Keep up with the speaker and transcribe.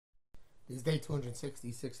This is day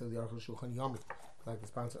 266 of the Aruch Shulchan Yomi. If you'd like the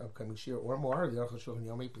sponsor of upcoming shir or more, the Aruch Shulchan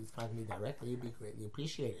Yomi, please contact me directly. It'd be greatly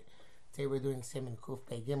appreciated. Today we're doing Siman Kuf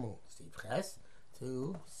Pei Gimel, Siv Ches,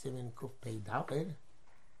 to Siman Kuf Pei Daled,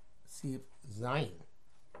 Siv Zayin.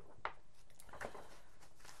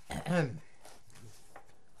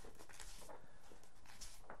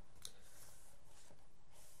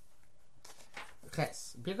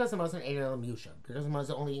 Ches, because the Muslim ate al Musha, because the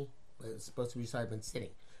Muslim only was supposed to be recited when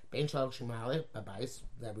sitting. Ben Shalach Shemale, Babais,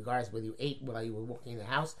 that regards whether you ate while you were walking in the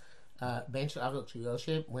house. Ben Shalach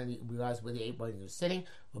Shemale, when it regards whether you ate while you were sitting.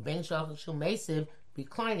 Or Ben Shalach Shemale,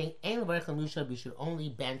 reclining, and Levarech al Musha, we should only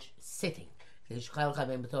bench sitting. In order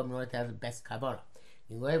to have the best kavanah.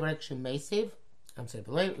 In Levarech Shemale, I'm sorry,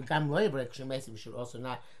 Gam Levarech Shemale, we should also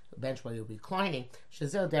not bench while you're reclining.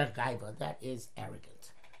 Shazel Der Gaiva, that is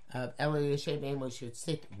arrogant. Eloi Shemale, we should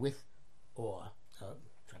sit with awe,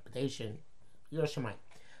 trepidation, Yerushalayim.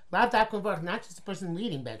 Not just the person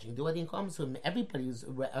leading benching. Do what he comes to him. Everybody who's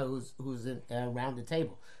around the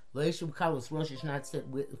table. Rosh should not sit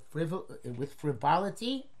with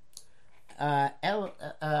frivolity. Ella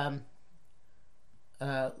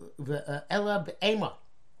b'ema,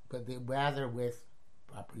 but rather with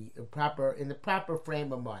in the proper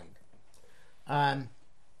frame of mind.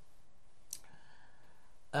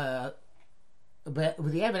 But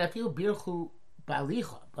with the Evan, I feel birchu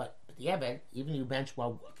balicha, but the Evan, even you bench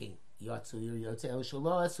while walking, it's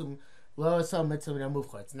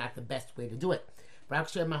not the best way to do it.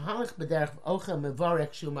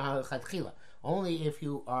 Only if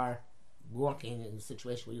you are walking in a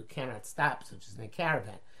situation where you cannot stop, such as in a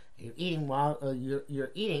caravan. You're eating while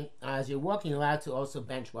you're eating as you're walking. You're allowed to also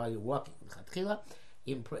bench while you're walking.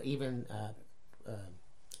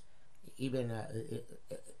 Even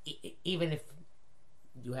if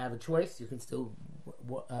you have a choice, you can still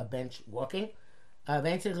bench walking. And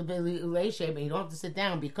you don't have to sit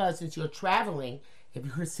down, because since you're traveling, if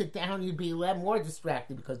you were to sit down, you'd be a lot more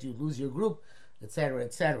distracted because you'd lose your group, etc.,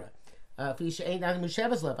 etc. I said,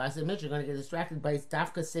 Mitch, you're going to get distracted by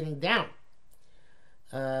Dafka sitting down.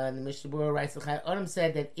 The Mishnah Berurah writes, Adam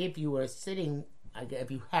said that if you were sitting,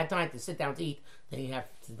 if you had time to sit down to eat, then you have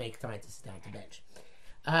to make time to sit down to bench.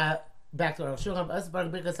 Back to our Shulchan,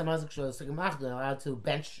 you're allowed to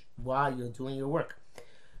bench while you're doing your work.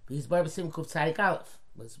 Let's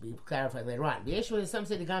be clarified later on. Some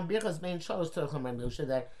say the Gam Birchas main shows to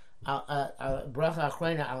that bracha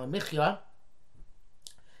achrona al michya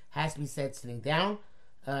has to be said sitting down.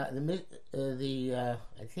 I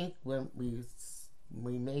think when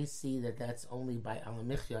we may see that that's only by al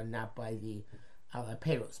michya, not by the al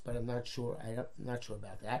peros, but I'm not sure. I'm not sure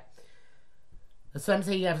about that. Some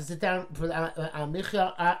say you have to sit down for the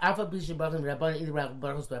al-michya. Alpha b'shim b'achim rabbanim either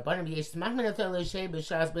brachos rabbanim yesh smach min haTorah l'shay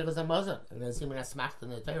b'shas b'chas hamazon. And then see when I smacked in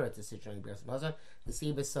the Torah to sit during b'chas hamazon. To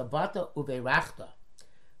see b'savata u'beirachta.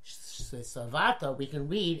 Savata we can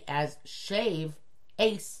read as shave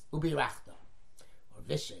ace u'beirachta, or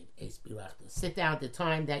v'shave ace beirachta. Sit down at the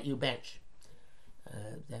time that you bench.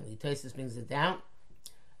 Then the Tosfos brings it down.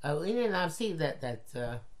 We need to see that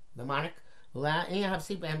mnemonic. In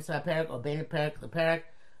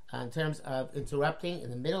terms of interrupting in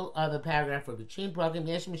the middle of a paragraph or between program,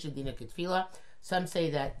 some say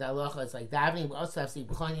that the halacha is like davening. We also have seen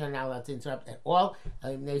you're not allowed to interrupt at all.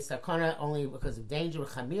 Only because of danger.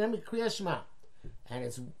 And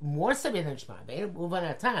it's more severe than Shema. Move on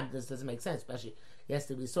at time. This doesn't make sense, especially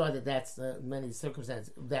yesterday we saw that that's many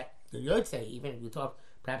circumstances that the Yod say, even if we talk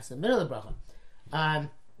perhaps in the middle of the bracha.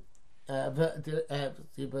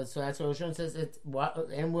 So that's what Roshon says.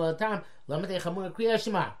 And will time. Why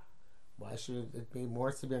should it be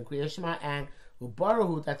more severe in Kriya Shema? And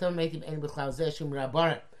Ubaruhu Tatom Meitiv En B'Chlal Zeshim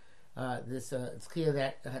Rabbanim. This it's clear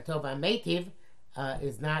that Hatov Meitiv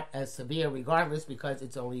is not as severe, regardless, because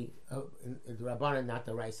it's only the Rabbanim, not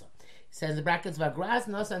the Raisa. He says the brackets Vagraz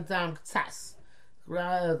Nosan Tam Ktsas.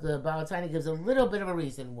 The Baal Tani gives a little bit of a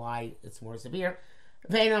reason why it's more severe.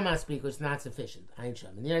 Ve'ino maspeak, which is not sufficient.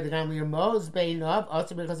 Near the Gamlier Mos Beinov,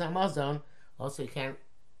 also because Amazon, also you can't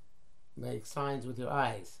make signs with your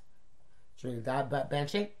eyes during the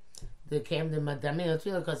benching. They came to Madamina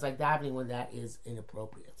Tefillah because like davening when that is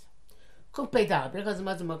inappropriate. Kuf Peidal, because the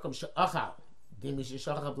Muslim Makom She'achal, Dimi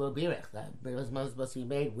She'achal B'lo Birech, that because Muslim supposed to be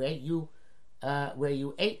made where you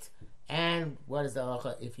ate, and what is the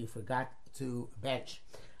halacha if you forgot to bench?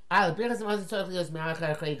 You have to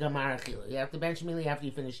bench immediately after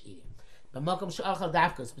you finish eating. But Mokom She'achal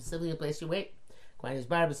Dafka, specifically the place you wait. Those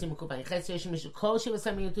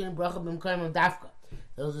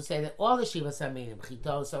who say that all the Shiva Saminim,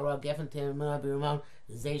 Chito, Sarah, Geffen, Timon, Birumon,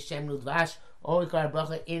 Zay, Shem, Nudvash, all require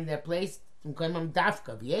bracha in their place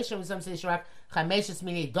dafka. V'yeshem some say shrak chameshes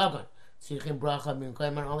mini dogon. Tzrichim bracha min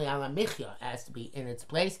koyman only ala michya has to be in its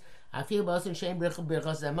place. I feel bosin shem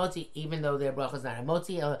brachas amotzi, even though their bracha is not a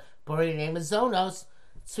motzi. Pori name is zonos.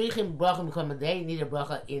 Tzrichim bracha min koyman, they need a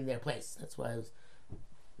bracha in their place. That's why I was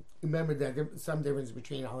remember that there's some difference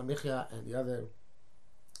between ala michya and the other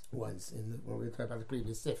ones when we talked about the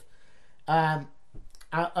previous sif.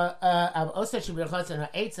 Also,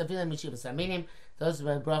 those of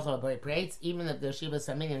bracha by prates, even if they're shiva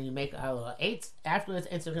saminim, you make aloha 8 afterwards.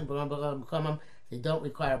 They don't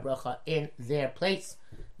require bracha in their place,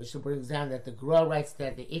 which brings down that the Gra writes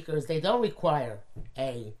that the ikars they don't require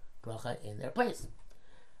a bracha in their place.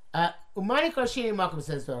 Umani Karshini Makom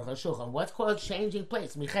says Shulchan, what's called changing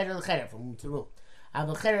place? Micheder l'cheder, from room to room.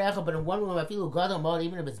 But in one room, I feel gadol mod,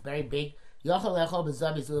 even if it's very big. You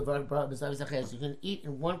can eat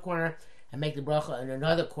in one corner and make the bracha in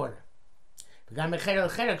another corner. So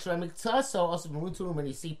also from room to room, when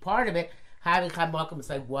you see part of it, it's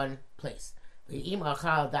like one place. If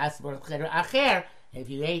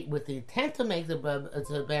you ate with the intent to make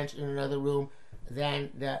the bench in another room, then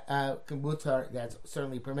the mutar, that's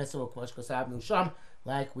certainly permissible,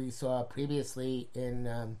 like we saw previously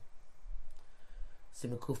in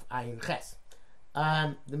Simukuf Ayin Ches.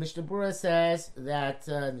 The Mishnah Berurah says that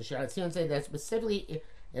the Sharat Zion say that specifically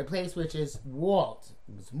in a place which is walled,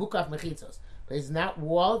 it's mukaf mechitzos, but it's not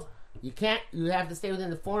walled. You have to stay within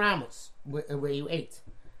the 4 amos where you ate,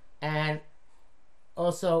 and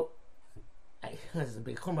also, this is a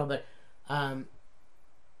big chumrah, but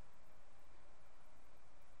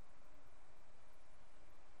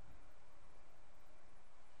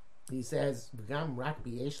he says v'gam rak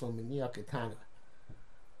b'yeshlo miniya ketana.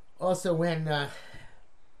 Also, when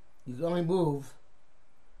you can only move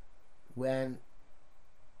when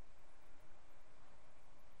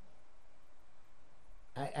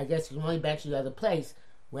I guess you can only bench the other place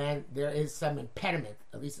when there is some impediment,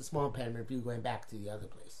 at least a small impediment, if you're going back to the other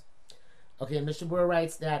place. Okay, Mishnah Berurah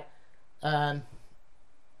writes that, that's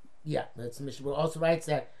Mishnah Berurah also writes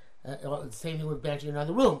that the same thing with benching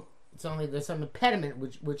another room. It's only there's some impediment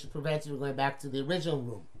which prevents you from going back to the original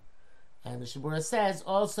room. And Mishnah Berurah says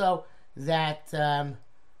also that last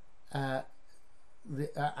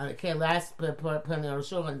part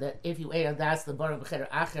that if you ate adas the bar of b'cheder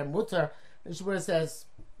acher mutar, Mishnah Berurah says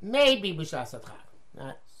maybe b'shas atchar,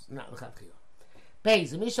 not l'chatchila. Beis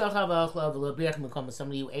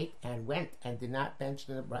somebody who ate and went and did not bench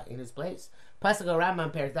in his place. Pasuk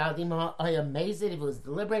Rambam Perdal Dima amazed if it was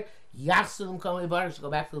deliberate. Yachsulim Komi Bar should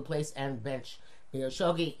go back to the place and bench.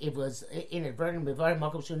 Shogi, if it was inadvertent, make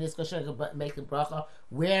the bracha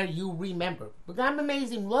where you remember. But I'm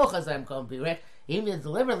amazing, lochazam come be even if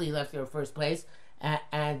deliberately left your first place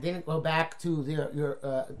and didn't go back to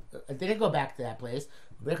didn't go back to that place.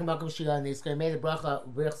 Made the bracha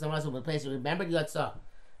the place you remembered. Yotzah.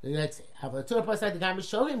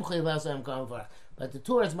 But the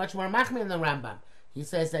Torah is much more machmir than the Rambam. He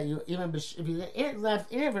says that you even if you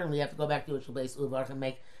left inadvertently, you have to go back to your place and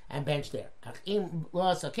make and bench there. But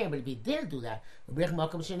if he didn't do that,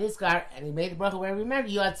 and he made the bracha where he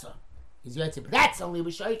remembered, Yotzah. He's Yotzah. But that's only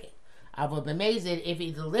with shaking. I would be amazed if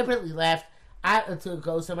he deliberately left to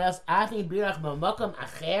go somewhere else. Even he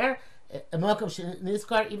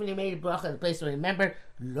made a bracha in the place where he remembered,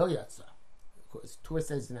 Lo Yotzah. Of course, Torah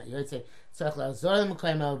says not Yotzah. So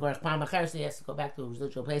he has to go back to his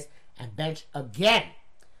ritual place and bench again.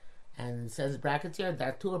 And it says brackets here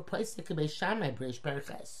that to a place that could be Shammai Brish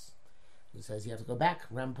Periches. He says you have to go back.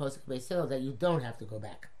 Ram Posik Beis that you don't have to go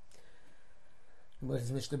back. What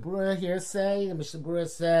does Mishnah Berurah here say? The Mishnah Berurah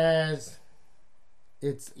says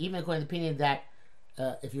it's even according to the opinion that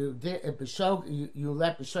if you did you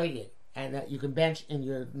left B'shogeg and that you can bench in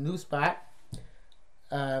your new spot.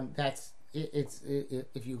 That's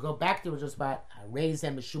if you go back to the original spot, raise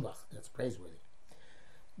them Meshubach. That's praiseworthy.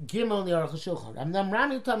 Gimel the Aruch HaShulchan.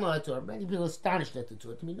 Many people are astonished at the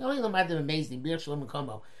Torah. To me, no, you're amazing.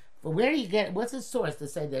 But where do you get? What's the source to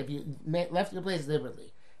say that if you left your place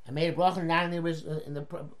deliberately and made a bracha not in the original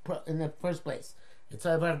in the first place, and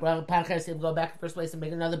so if a bracha go back to the first place and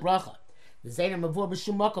make another bracha? This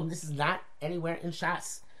is not anywhere in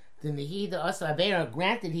Shas. The Nehida also Avera,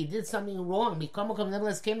 granted he did something wrong.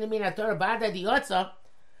 Nevertheless came to me in a Torah Bada the Yotza,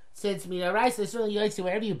 said to me, "Arise, so certainly Yotza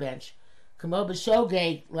wherever you bench." Kamo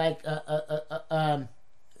b'shogeg, like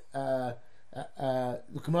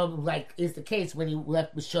like is the case when you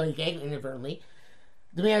left b'shogeg inadvertently.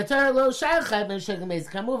 The Torah lo shayachad b'shogeg meiz.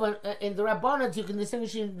 In the Rabbanon you can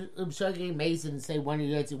distinguish b'shogeg meiz and say one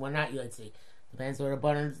Yotza, one not Yotza. Depends on what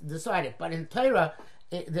Rabbanon decided. But in Torah,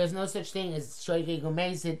 there's no such thing as shoygeg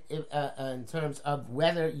umezid in terms of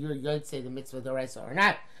whether you're yotze the mitzvah d'oraisa or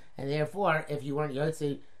not, and therefore, if you weren't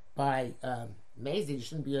yotze by mezid, you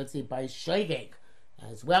shouldn't be yotze by shoygeg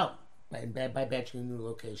as well by benching a new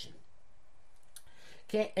location.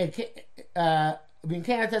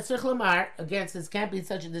 Against this can't be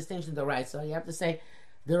such a distinction d'oraisa. You have to say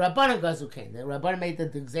the Rabbanan Gazukin. The Rabbanan made the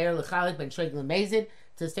Gzeir L'chalik ben Shoygeg L'mezid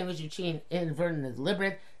to distinguish between inadvertent and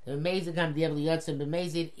deliberate. The Mezid come the Yotzim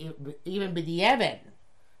b'Mezid even b'di'even.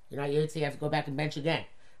 You're not Yotzi, you have to go back and bench again.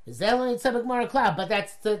 The Zelon it's a Gemara Klab, but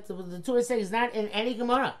that's the Torah says is not in any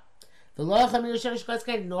Gemara. The Lo Chamir Rishon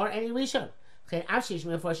Shkotzkein nor any Rishon. So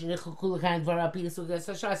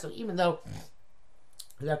even though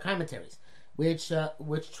there are commentaries which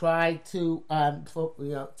try to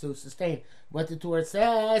to sustain what the Torah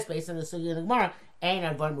says based on the Sugya in the Gemara, ain't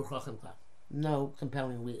advar muchachim klal. No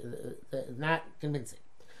compelling, not convincing.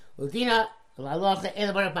 Udina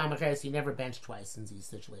you never bench twice in these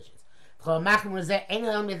situations. Someone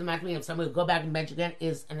who go back and bench again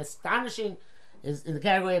is in the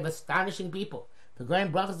category of astonishing people. For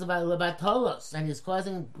going brachas lebatolos, and he's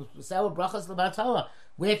causing several brachas lebatola,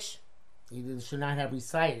 which he should not have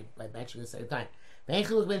recited by benching at the same time. No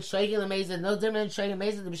different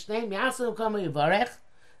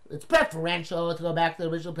it's preferential to go back to the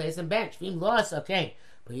original place and bench. Lost, okay.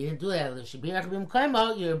 But you didn't do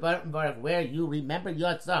that. You're where you remember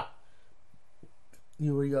Yotzah.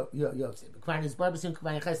 You were Yotzah.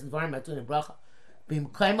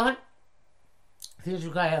 Things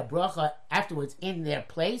require a bracha afterwards in their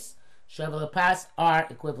place. Shavuot pas are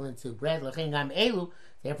equivalent to bread.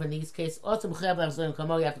 Therefore, in these cases, also you have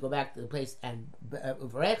to go back to the place and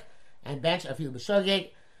bench a few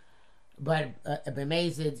b'shogeg. But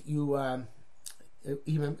b'mezid, you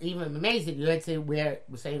even b'mezid, you had to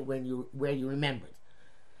say where you remembered.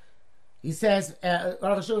 He says,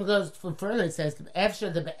 Rav Shulman goes further. It says,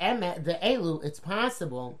 after the elu, it's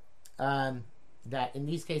possible that in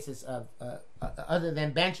these cases of other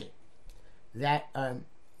than benching, that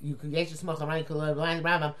you can get your smoke around the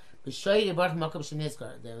Rambam. But show you Baruch Makom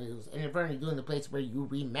Shenizkar. There was inadvertently doing the place where you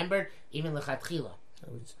remembered even lechatchila.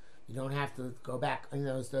 You don't have to go back in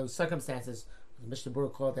those circumstances. The Mishnah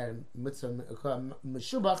Berurah called that a mitzvah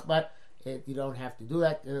meshubach, but you don't have to do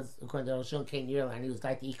that. According to Rosh Hashanah, Kain Yerl, and he was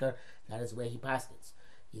Daiti Iker. That is the way he paskins.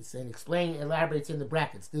 He's elaborates in the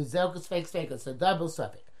brackets. The zelkus fake. It's a double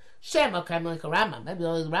suffix. Shema kaimel Rambam. Maybe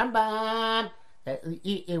only the Rambam.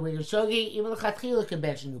 When you're shogi, even the chatchila can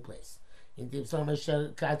bench a new place. In the so much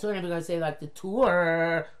Katurim, we're going to say like the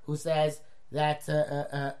Tur, who says that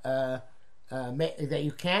that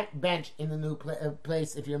you can't bench in the new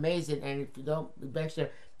place if you're amazing, and if you don't bench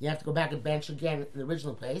there, you have to go back and bench again in the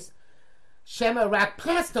original place. Shema rak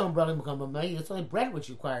plastone brother mukamamay. It's only bread which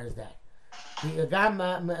requires that. The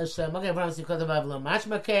Agama Magay Abraham Sikot of Avlo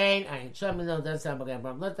Mashma Kain. I don't doesn't sound Magay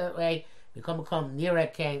Abraham not that way. Become near a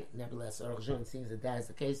Kain. Nevertheless, Orachon seems that is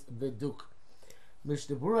the case. The Duke.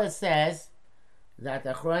 Mishnah Berurah says that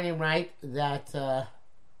the Achronim write that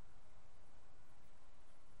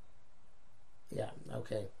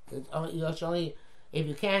only if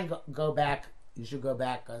you can go back, you should go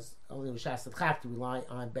back, because only Rishas have to rely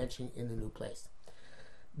on benching in the new place.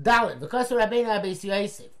 Dalit, because of Rabbeinu Abbas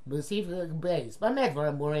Yosef, receive the base. But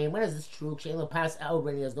Medvar Amorim, when is this true? She'll pass out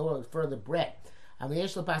when he has no further bread. I mean,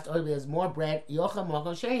 Yeshua passed out when he has more bread. Yocham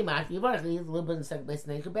Mokon Sheni Mat Yivarach, he has a little bit in the second place,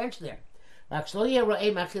 and then you can bench there. He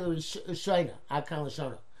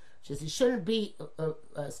shouldn't be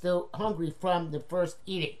still hungry from the first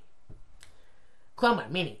eating.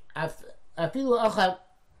 Klomar, meaning,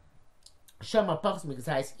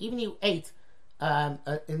 even you ate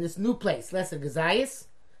in this new place, less than Gazayas,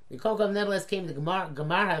 the Kokov nevertheless came to Gemar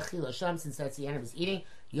HaChil Hashem, since that's the end of his eating.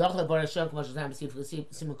 Yochel Bar Hashem, K'mosh Hashem,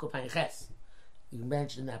 Simon Kupayin Ches. You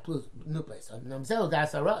mentioned that new place. Namzel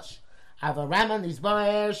Das Arosh. Have a Rambam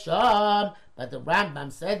Nizbar Sham, but the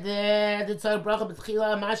Rambam said there the tzar bracha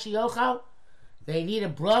b'tchila mashi yochal. They need a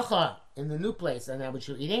bracha in the new place on that which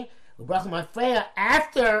you're eating. A bracha mafreya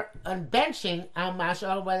after unbenching al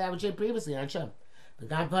mashal by that which you ate previously on Shem. The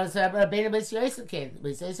Gampa said Rabbeinu Abbas Yosef came. But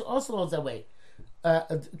he says also holds that way.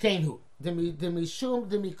 Came who? The mishum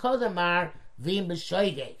the mikodamar vim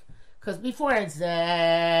b'shoygeg. Because before it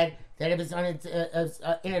said that if it's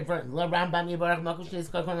inadvertent, La Rambam Yivarach Makush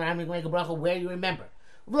Nizkar Kon Rambam make a bracha where you remember.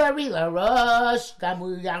 V'larila Rosh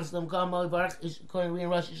Gamu Yamslam Komo Yivarach Kon Rin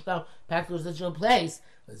Rosh Ishkal back to his original place.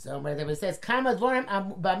 But somewhere that it says Kama Dvorim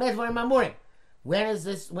Bamet Dvorim Amurim. When is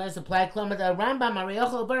applied Kloma the Rambam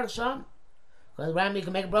Ariyochel Baruch Sham? Because Rambam you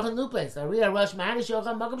can make a bracha in the new place. Ariya Rosh Mahanish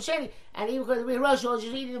Yocham Makom Sheni, and even because the Rosh you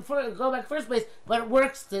should eat in go back first place, but it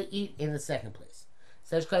works to eat in the second place.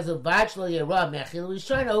 Such because of bachelor yerab mechil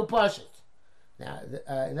rishona who pushes. Now,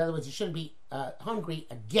 in other words, you shouldn't be hungry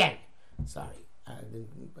again. Sorry, I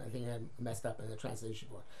think I messed up in the translation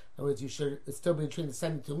for it. In other words, you should still be between the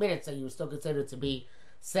 72 minutes, and you were still considered to be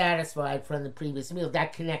satisfied from the previous meal.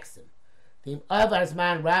 That connects them. The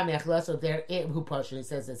avarzman rami achlaso there who pushes. He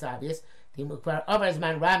says it's obvious. The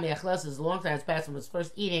avarzman rami achlaso is a long time has passed from his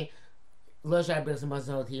first eating. Lo shar birchas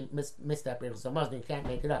hamazon. He missed that birchas hamazon. You can't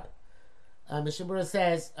make it up. Mishnah Berurah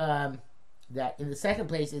says that in the second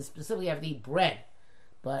place, it's specifically you have to eat bread,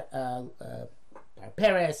 but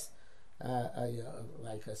peres,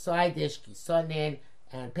 like a side dish, kisonin,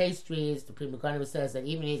 and pastries. The Pri Megadim says that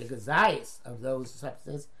even eating the gazayas of those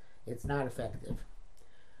substances, it's not effective.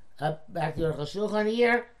 Back to Aruch HaShulchan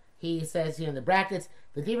here, he says here in the brackets,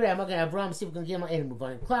 the Divrei HaMagen Avraham Sivkon Gimel Ein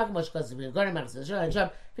Muvanim Klal Mosh Kos Pri Megadim Machzor Shal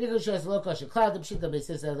Shab Figu Shos Lo Kosher Klal the Pshita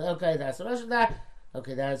Beisis. Okay, that's all.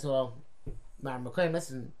 Okay, that's all. Mar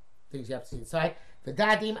Mekoymas and things you have to see inside. The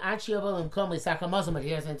Dadim Achiyavol and Komli Sakamazim. But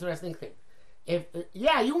here's an interesting thing. If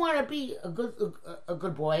you want to be a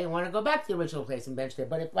good boy and want to go back to the original place and bench there,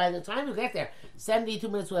 but if by the time you get there, 72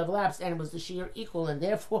 minutes will have elapsed and it was the sheer equal, and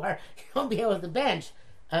therefore you won't be able to bench.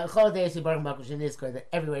 That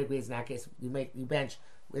everybody agrees in that case. You bench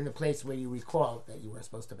in the place where you recall that you were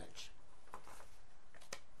supposed to bench.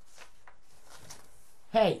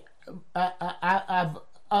 Hey, you're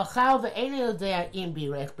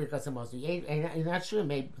not sure,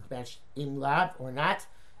 maybe bench in lab or not.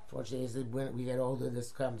 Fortunately, when we get older,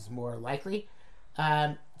 this becomes more likely. You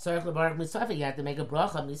have to make a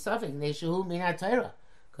bracha misafik neshu minat Torah,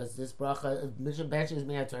 because this bracha bench is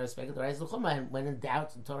minat Torah speak the rice l'chuma, and when in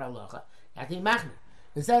doubt in Torah halacha, you have to be machmir.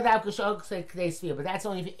 Instead of kashog say k'dei sfiyah, but that's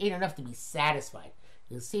only if you ate enough to be satisfied.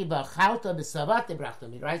 You'll see b'chalta b'savat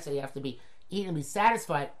brachta, right? So you have to be eat and be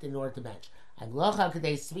satisfied in order to bench. And locha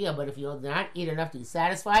k'dei sfiyah, but if you do not eat enough to be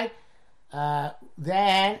satisfied,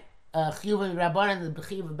 then chiyuv rabbanon, the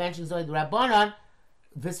chiyuv of benching is only the rabbanon.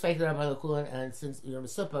 This fake the rabbanon kulan, and since you're a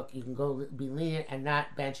mesupuk, you can go be lenient and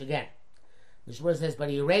not bench again. Mishnah Berurah says, but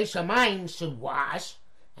Yirei Shamayim should wash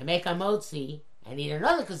and make a motzi and eat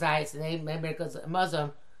another kazayis, and they make a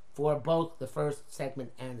muslim for both the first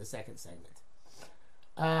segment and the second segment.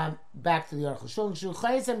 Back to the Aruch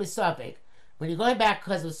HaShulchan. When you're going back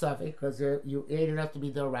because of suffix, because you ate enough to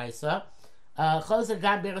be the raisa, you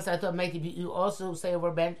also say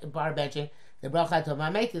over bar benching the bracha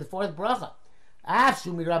tova meiti, the fourth bracha.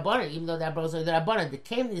 Even though that bracha is the rabbanon, the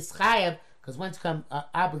came the ischayev, because once you become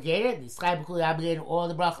obligated, the ischayev become obligated in all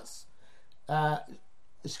the brachas.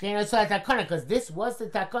 Because this was the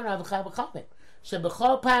takana of Chayav Chapim.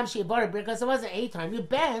 Shebechol pam shebar, because it wasn't any time you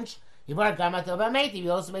bench, you bar gama tova meiti.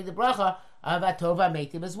 You also make the bracha of tova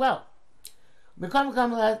meiti as well. You can't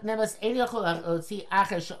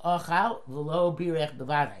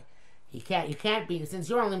be, since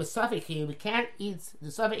you're only Mesafik here, we can't eat the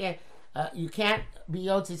Safik, you can't be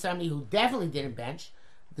Yotzi somebody who definitely didn't bench.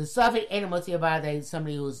 The Safik ain't a Motzi Abadai,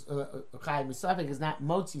 somebody who's Chayiv. Mesafik is not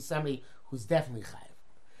Motzi, somebody who's definitely Chayiv.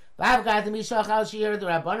 I've got the Mishachal Shir, the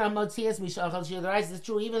Rabbanon Motzias, Mishachal Shir, the Rice. It's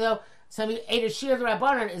true, even though somebody ate a Shir, the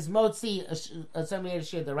Rabbanon is Motzi, somebody ate a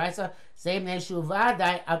Shir, the Rice. Same Neshu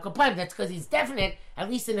Vadai, Al Kapayim. That's because he's definite, at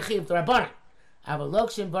least in the Chiv, the Rabbanon.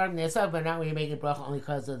 Avalokshin Barb Nesach, but not when you're making bracha only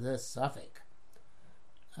because of the suffix.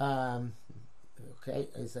 Okay,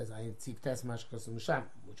 it says, I tziv tes mashkos Misham,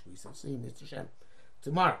 which we shall see, Mr. Shem,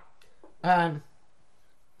 tomorrow. Mishnah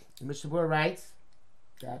Berurah writes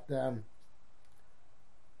that,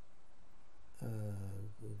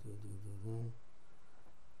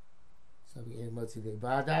 Sabi Motzi de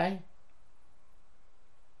Vadai.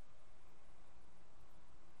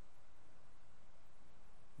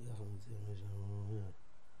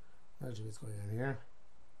 Not sure what's going on here.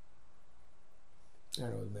 I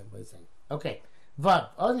don't remember what he's saying. Okay. Vav.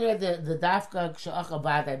 Only the dafka ksha'acha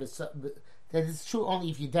vadai, that is true only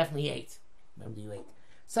if you definitely ate. Remember you ate.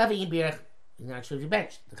 Savi yibirach, you're not sure if you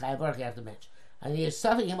benched. The chayav orach you have to bench. And you're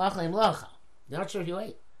savi yimachal imlocha. You're not sure if you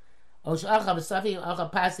ate. O sha'acha b'savi yimachal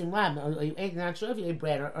pasim lam. Or you ate, not sure if you ate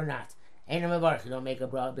bread or not. Ain't a mavarch. You don't make a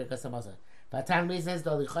bracha because of muscle. But time reasons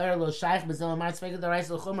though the chayav lo shaykh b'zil amat speak of the rice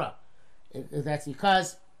l'chumrah. That's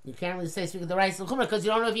because you can't really say speak of the rice l'chumrah because you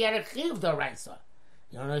don't know if you had a chiv the rice.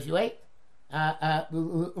 You don't know if you ate. You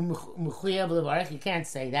can't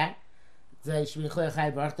say that. There's a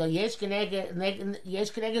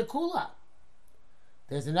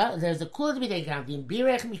kula to be taken out. You're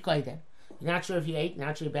not sure if you ate,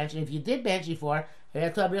 not sure you benched. And if you did bench before, your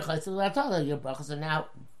brachas are now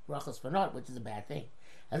brachas for naught, which is a bad thing.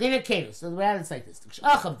 And then it came. So the reality is like this: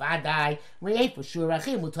 vadai, we ate for sure, and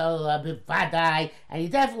you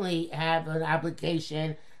definitely have an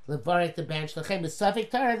obligation. Levarek the bench, lechem is suffik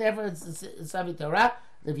Torah. Therefore, it's suffik Torah.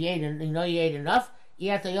 If you ate, you ate enough. You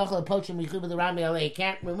can't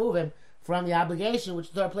remove him from the obligation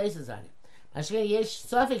which the Torah places on him. But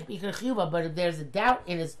if there's a doubt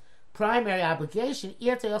in his primary obligation,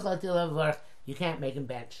 you can't make him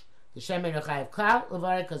bench. The Shem Enochayev Klal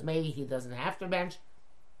Levarek, because maybe he doesn't have to bench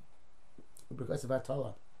because of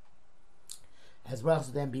Atola. As brachos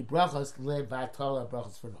would then be brachos live Atola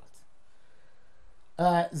brachos for naught.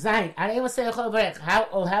 Zayin,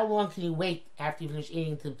 how long can you wait after you finish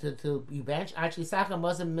eating to you bench? Actually, Saka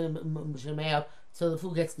Muslim till the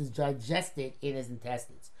food gets digested in his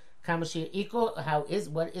intestines. Kamashir equal,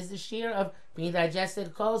 what is the shear of being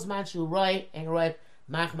digested? Calls Manchu Roy and Roy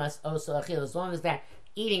Machmas Oso Achil. As long as that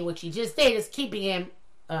eating, which he just did, is keeping him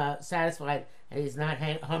satisfied and he's not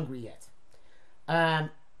hungry yet. From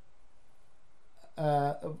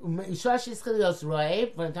the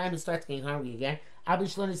time he starts getting hungry again, even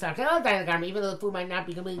though the food might not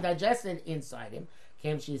be completely digested inside him,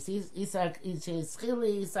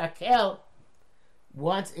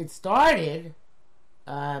 once it started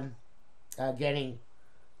getting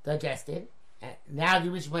digested, now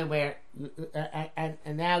you reach a point where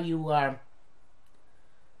and now you are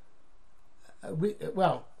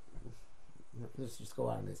let's just go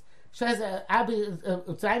on this.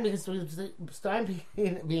 Time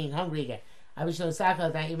being hungry again. Even though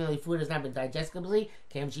the food has not been digested completely,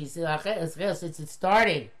 since it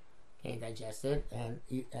started getting digested and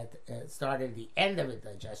started the end of its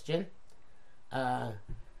digestion,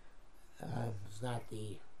 it's not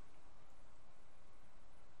the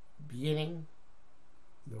beginning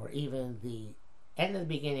nor even the end of the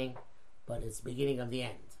beginning, but it's the beginning of the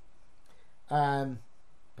end.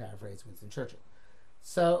 Paraphrase Winston Churchill.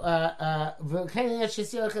 So that's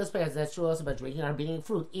true also about drinking or eating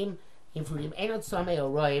fruit. If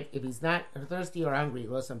he's not thirsty or hungry,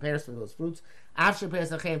 lost some pears from those fruits. After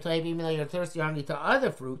pears, even though you're thirsty or hungry to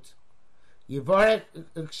other fruits, you're going to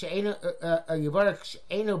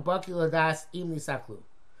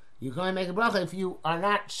make a bracha if you are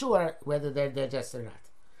not sure whether they're digested or not.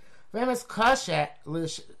 Famous kasha,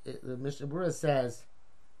 the Mishnah Berurah says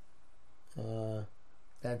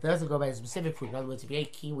that doesn't go by a specific fruit. In other words, if you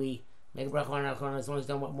ate kiwi, make a bracha on as long as you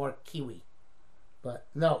don't want more kiwi. But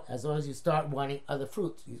no, as long as you start wanting other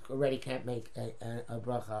fruits, you already can't make a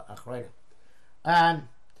bracha achrona.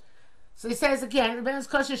 So he says again,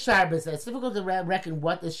 it's difficult to reckon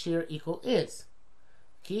what the shear equal is.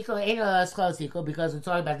 Because we're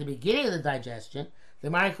talking about the beginning of the digestion, the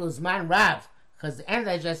marikul is man rav, because the end of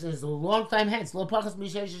the digestion is a long time hence, not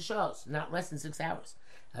less than 6 hours.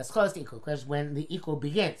 That's close to equal, because when the equal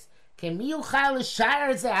begins. How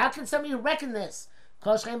can somebody reckon this?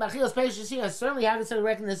 Certainly how can somebody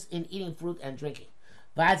reckon this in eating fruit and drinking?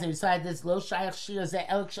 Besides this, lo shayach shir ze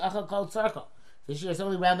el kshachal kol tzarko. The shir is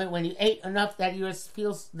only relevant when you ate enough that you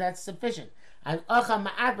feel that's sufficient. And ocha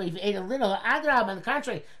ma'at, but if you ate a little, adrab, on the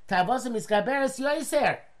contrary, tavosim iskaberes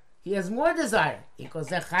yoiser. He has more desire. Because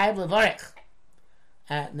ze chayiv levarech.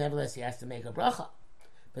 Nevertheless, he has to make a bracha.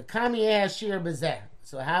 But kam yeh shir bezeh.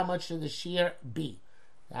 So how much should the shir be?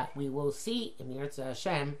 That we will see in Yirtzeh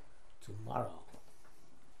Hashem tomorrow.